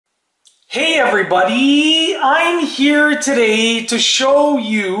Hey everybody, I'm here today to show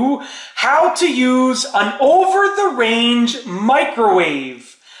you how to use an over-the-range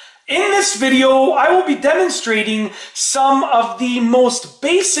microwave. In this video, I will be demonstrating some of the most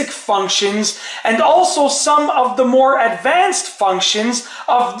basic functions and also some of the more advanced functions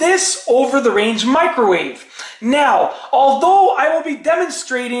of this over-the-range microwave. Now, although I will be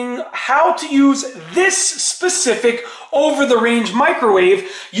demonstrating how to use this specific over-the-range microwave,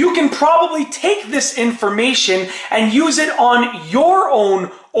 you can probably take this information and use it on your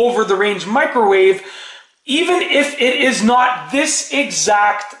own over-the-range microwave, even if it is not this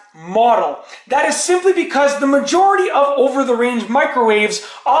exact model. That is simply because the majority of over-the-range microwaves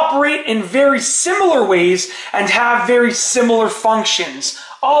operate in very similar ways and have very similar functions.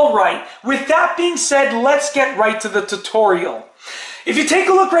 Alright, with that being said, let's get right to the tutorial. If you take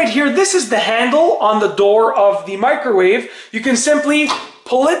a look right here, this is the handle on the door of the microwave. You can simply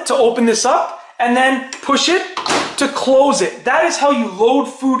pull it to open this up and then push it to close it. That is how you load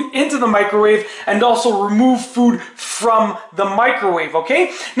food into the microwave and also remove food from the microwave,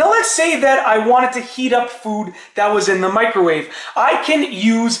 okay? Now let's say that I wanted to heat up food that was in the microwave. I can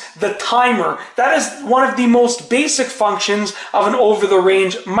use the timer. That is one of the most basic functions of an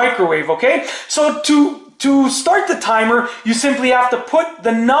over-the-range microwave, okay? So to start the timer, you simply have to put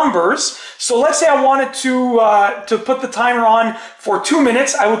the numbers. So let's say I wanted to put the timer on for 2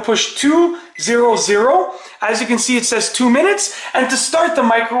 minutes. I would push 200. As you can see, it says 2 minutes. And to start the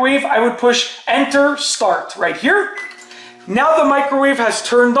microwave, I would push Enter Start right here. Now the microwave has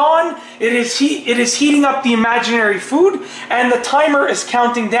turned on. It is heating up the imaginary food, and the timer is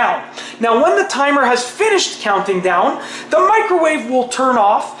counting down. Now when the timer has finished counting down, the microwave will turn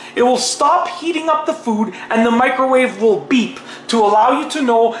off. It will stop heating up the food, and the microwave will beep to allow you to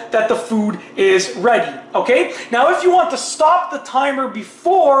know that the food is ready, okay? Now if you want to stop the timer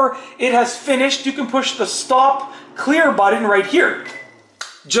before it has finished, you can push the Stop Clear button right here.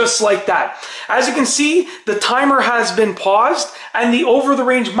 Just like that. As you can see, the timer has been paused and the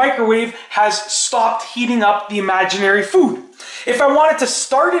over-the-range microwave has stopped heating up the imaginary food. If I wanted to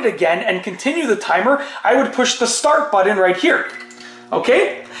start it again and continue the timer, I would push the Start button right here.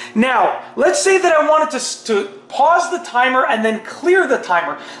 Okay? Now, let's say that I wanted to pause the timer and then clear the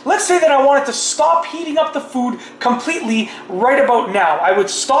timer. Let's say that I wanted to stop heating up the food completely right about now. I would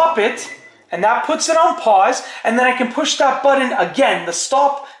stop it, and that puts it on pause, and then I can push that button again, the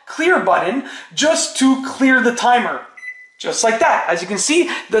Stop Clear button, just to clear the timer. Just like that. As you can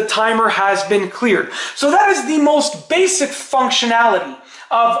see, the timer has been cleared. So that is the most basic functionality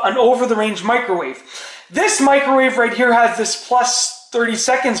of an over-the-range microwave. This microwave right here has this plus 30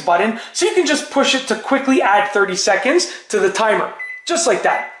 seconds button, so you can just push it to quickly add 30 seconds to the timer. Just like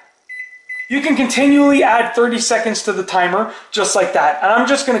that. You can continually add 30 seconds to the timer, just like that. And I'm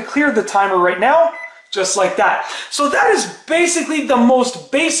just going to clear the timer right now, just like that. So that is basically the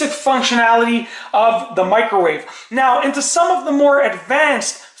most basic functionality of the microwave. Now, into some of the more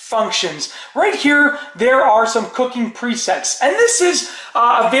advanced functions. Right here, there are some cooking presets. And this is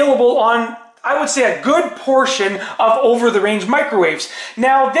available on, I would say, a good portion of over-the-range microwaves.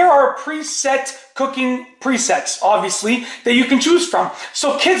 Now, there are preset cooking presets, obviously, that you can choose from.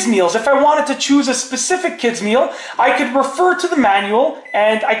 So kids meals, if I wanted to choose a specific kids meal, I could refer to the manual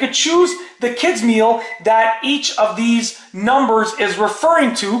and I could choose the kids meal that each of these numbers is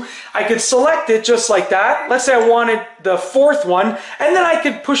referring to. I could select it just like that. Let's say I wanted the fourth one, and then I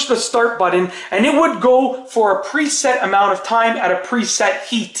could push the Start button and it would go for a preset amount of time at a preset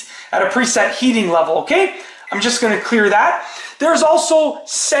heat, at a preset heating level, okay? I'm just going to clear that. There's also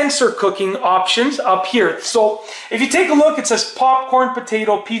sensor cooking options up here. So if you take a look, it says popcorn,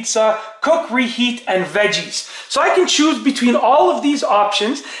 potato, pizza, cook, reheat, and veggies. So I can choose between all of these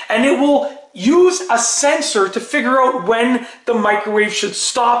options, and it will use a sensor to figure out when the microwave should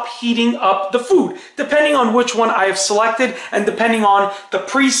stop heating up the food, depending on which one I have selected and depending on the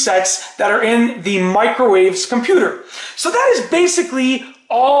presets that are in the microwave's computer. So that is basically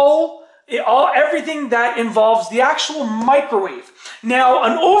everything that involves the actual microwave. Now,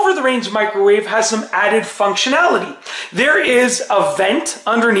 an over-the-range microwave has some added functionality. There is a vent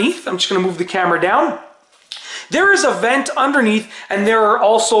underneath. I'm just going to move the camera down. There is a vent underneath, and there are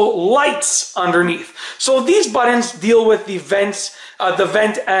also lights underneath. So these buttons deal with the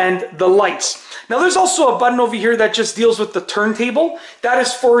vent and the lights. Now there's also a button over here that just deals with the turntable. That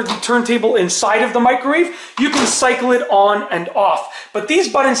is for the turntable inside of the microwave. You can cycle it on and off. But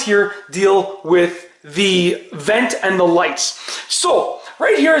these buttons here deal with the vent and the lights. So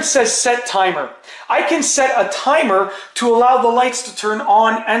right here it says Set Timer. I can set a timer to allow the lights to turn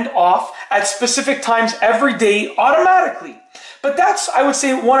on and off at specific times every day automatically. But that's, I would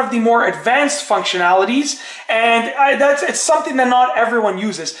say, one of the more advanced functionalities, and it's something that not everyone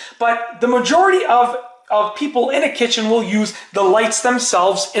uses. But the majority of people in a kitchen will use the lights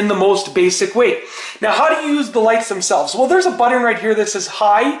themselves in the most basic way. Now, how do you use the lights themselves? Well, there's a button right here that says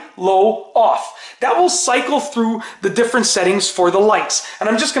high, low, off. That will cycle through the different settings for the lights. And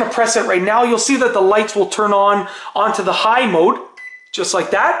I'm just going to press it right now. You'll see that the lights will turn on onto the high mode, just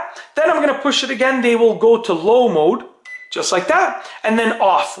like that. Then I'm going to push it again. They will go to low mode, just like that. And then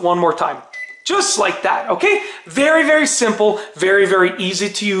off one more time. Just like that, okay? Very, very simple, very, very easy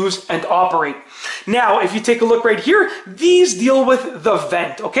to use and operate. Now, if you take a look right here, these deal with the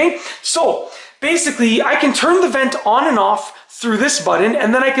vent, okay? So, basically, I can turn the vent on and off through this button,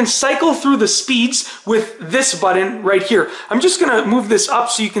 and then I can cycle through the speeds with this button right here. I'm just gonna move this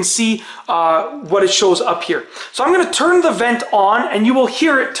up so you can see what it shows up here. So I'm gonna turn the vent on, and you will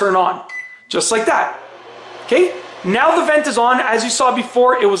hear it turn on, just like that, okay? Now the vent is on. As you saw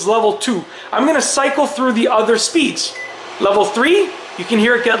before, it was level 2. I'm gonna cycle through the other speeds. Level 3, you can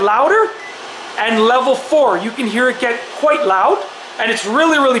hear it get louder, and level 4, you can hear it get quite loud. And it's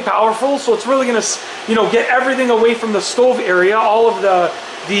really, really powerful, so it's really going to, get everything away from the stove area, all of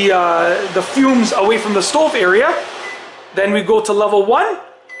the fumes away from the stove area. Then we go to level 1, and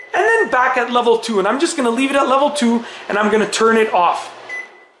then back at level 2. And I'm just going to leave it at level 2, and I'm going to turn it off.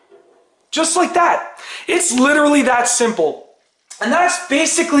 Just like that. It's literally that simple. And that's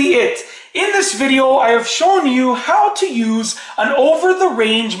basically it. In this video, I have shown you how to use an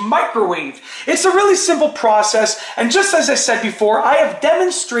over-the-range microwave. It's a really simple process, and just as I said before, I have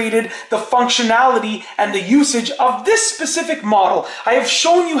demonstrated the functionality and the usage of this specific model. I have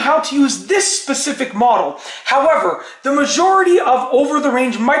shown you how to use this specific model. However, the majority of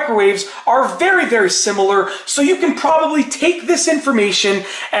over-the-range microwaves are very, very similar, so you can probably take this information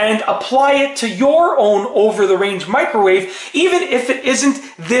and apply it to your own over-the-range microwave, even if it isn't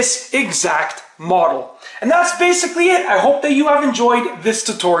this exact model. And that's basically it. I hope that you have enjoyed this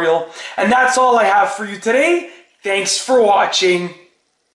tutorial. And that's all I have for you today. Thanks for watching.